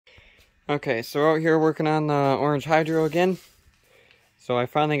Okay, so we're out here working on the orange hydro again. So I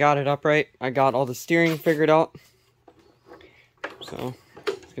finally got it upright. I got all the steering figured out. So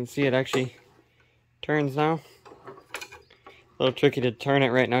you can see it actually turns now. A little tricky to turn it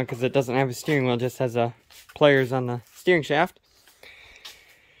right now because it doesn't have a steering wheel, it just has pliers on the steering shaft.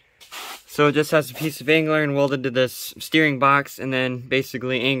 So it just has a piece of angle iron welded to this steering box and then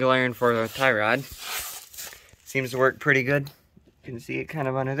basically angle iron for the tie rod. Seems to work pretty good. You can see it kind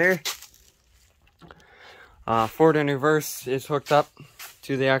of under there. Forward and reverse is hooked up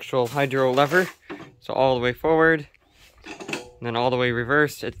to the actual hydro lever. So all the way forward and then all the way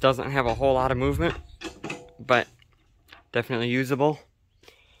reversed. It doesn't have a whole lot of movement, but definitely usable.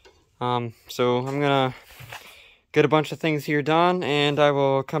 So I'm gonna get a bunch of things here done and I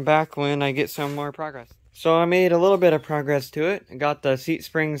will come back when I get some more progress. So I made a little bit of progress to it. I got the seat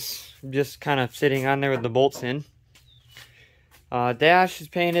springs just kind of sitting on there with the bolts in. Dash is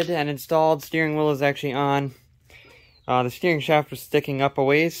painted and installed. Steering wheel is actually on. The steering shaft was sticking up a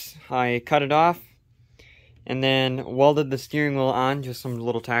ways. I cut it off and then welded the steering wheel on, just some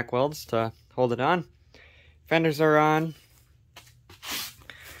little tack welds to hold it on. Fenders are on.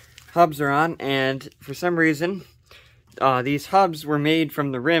 Hubs are on, and for some reason these hubs were made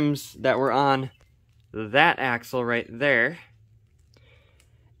from the rims that were on that axle right there.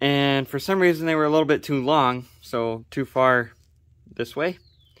 And for some reason they were a little bit too long, so too far this way.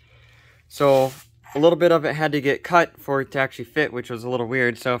 So a little bit of it had to get cut for it to actually fit, which was a little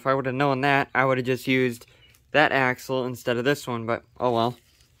weird. So if I would have known that, I would have just used that axle instead of this one, but oh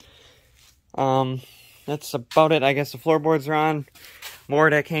well. That's about it. I guess the floorboards are on. More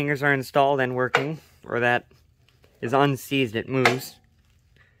deck hangers are installed and working, or that is unseized, it moves.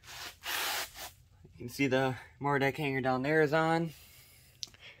 You can see the more deck hanger down there is on.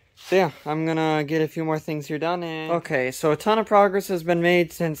 So yeah, I'm gonna get a few more things here done. And okay, so a ton of progress has been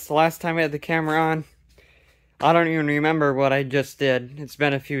made since the last time I had the camera on. I don't even remember what I just did. It's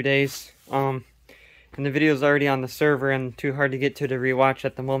been a few days. And the video's already on the server and too hard to get to rewatch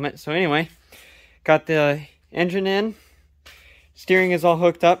at the moment. So anyway, got the engine in. Steering is all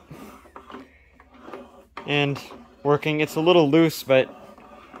hooked up and working. It's a little loose, but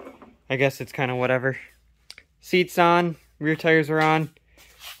I guess it's kind of whatever. Seats on, rear tires are on.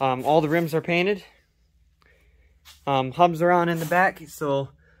 All the rims are painted. Hubs are on in the back, so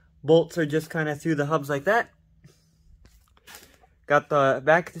bolts are just kind of through the hubs like that. Got the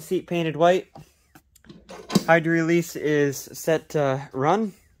back of the seat painted white. Hydro release is set to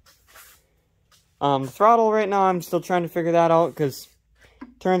run. The throttle right now, I'm still trying to figure that out because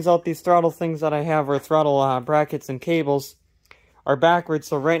turns out these throttle things that I have, or throttle brackets and cables, are backwards.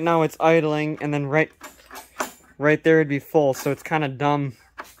 So right now it's idling, and then right there it'd be full. So it's kind of dumb.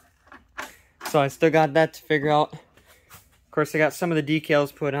 So I still got that to figure out. Of course, I got some of the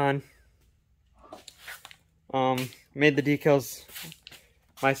decals put on. Made the decals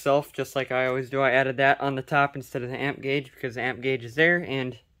myself, just like I always do. I added that on the top instead of the amp gauge because the amp gauge is there,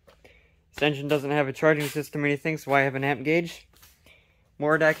 and this engine doesn't have a charging system or anything, so I have an amp gauge.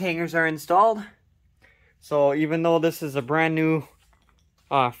 More deck hangers are installed. So even though this is a brand new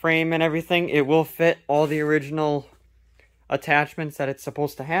frame and everything, it will fit all the original attachments that it's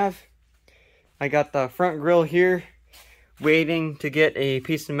supposed to have. I got the front grille here, waiting to get a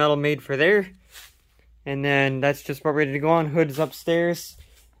piece of metal made for there. And then that's just about ready to go on. Hood's upstairs.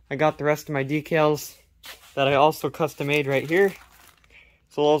 I got the rest of my decals that I also custom made right here.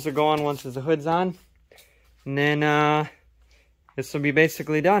 So those will go on once the hood's on. And then this will be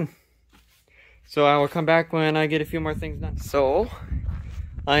basically done. So I will come back when I get a few more things done. So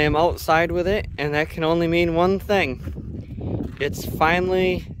I am outside with it, and that can only mean one thing. It's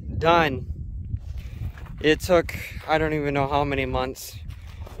finally done. It took, I don't even know how many months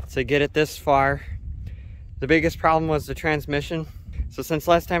to get it this far. The biggest problem was the transmission. So since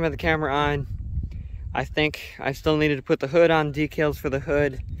last time I had the camera on, I think I still needed to put the hood on, decals for the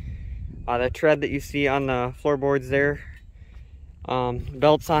hood, the tread that you see on the floorboards there,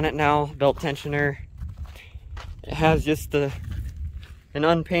 belts on it now, belt tensioner. It has just an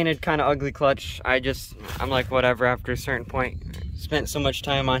unpainted kind of ugly clutch. I'm like whatever after a certain point. Spent so much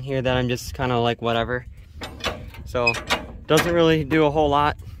time on here that I'm just kind of like whatever. So doesn't really do a whole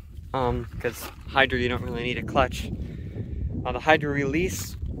lot because hydro, you don't really need a clutch. The hydro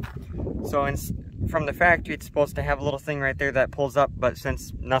release, so from the factory it's supposed to have a little thing right there that pulls up, but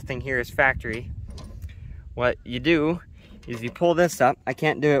since nothing here is factory, what you do is you pull this up. I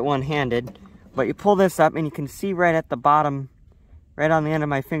can't do it one-handed, but you pull this up and you can see right at the bottom, right on the end of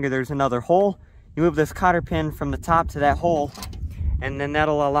my finger, there's another hole. You move this cotter pin from the top to that hole, and then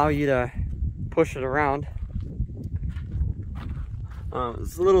that'll allow you to push it around.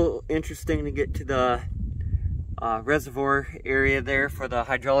 It's a little interesting to get to the reservoir area there for the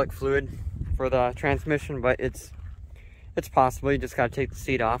hydraulic fluid for the transmission, but it's possible. You just gotta take the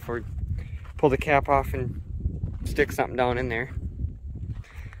seat off or pull the cap off and stick something down in there.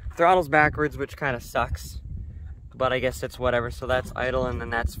 Throttle's backwards, which kind of sucks, but I guess it's whatever. So that's idle and then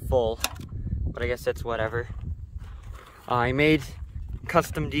that's full, but I guess it's whatever. I made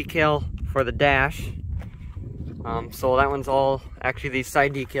custom decal for the dash. So that one's all, actually these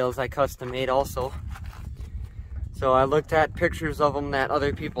side decals I custom made also. So I looked at pictures of them that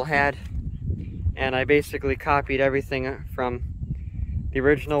other people had, and I basically copied everything from the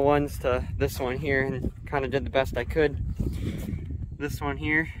original ones to this one here and kind of did the best I could. This one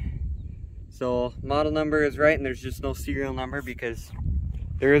here, so model number is right and there's just no serial number because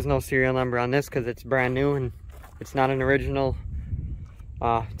there is no serial number on this because it's brand new and it's not an original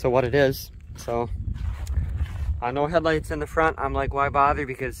to what it is. So no headlights in the front. I'm like, why bother,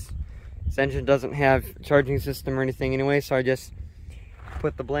 because this engine doesn't have a charging system or anything anyway, so I just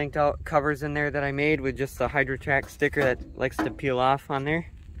put the blanked out covers in there that I made with just the hydro-trac sticker that likes to peel off on there.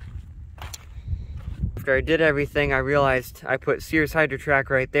 After I did everything, I realized I put Sears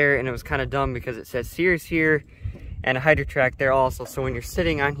hydro-trac right there, and it was kind of dumb because it says Sears here and a hydro-trac there also, so when you're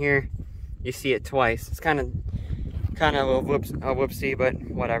sitting on here you see it twice. It's kind of a whoopsie, but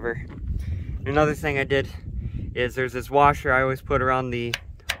whatever. Another thing I did is there's this washer I always put around the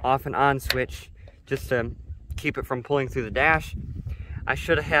off and on switch just to keep it from pulling through the dash. I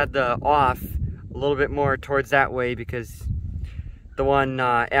should have had the off a little bit more towards that way because the one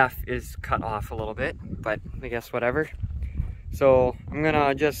F is cut off a little bit, but I guess whatever. So I'm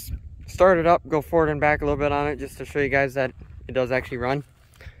gonna just start it up, go forward and back a little bit on it just to show you guys that it does actually run.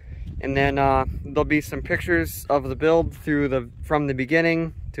 And then there'll be some pictures of the build from the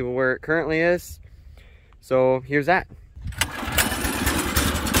beginning to where it currently is. So here's that.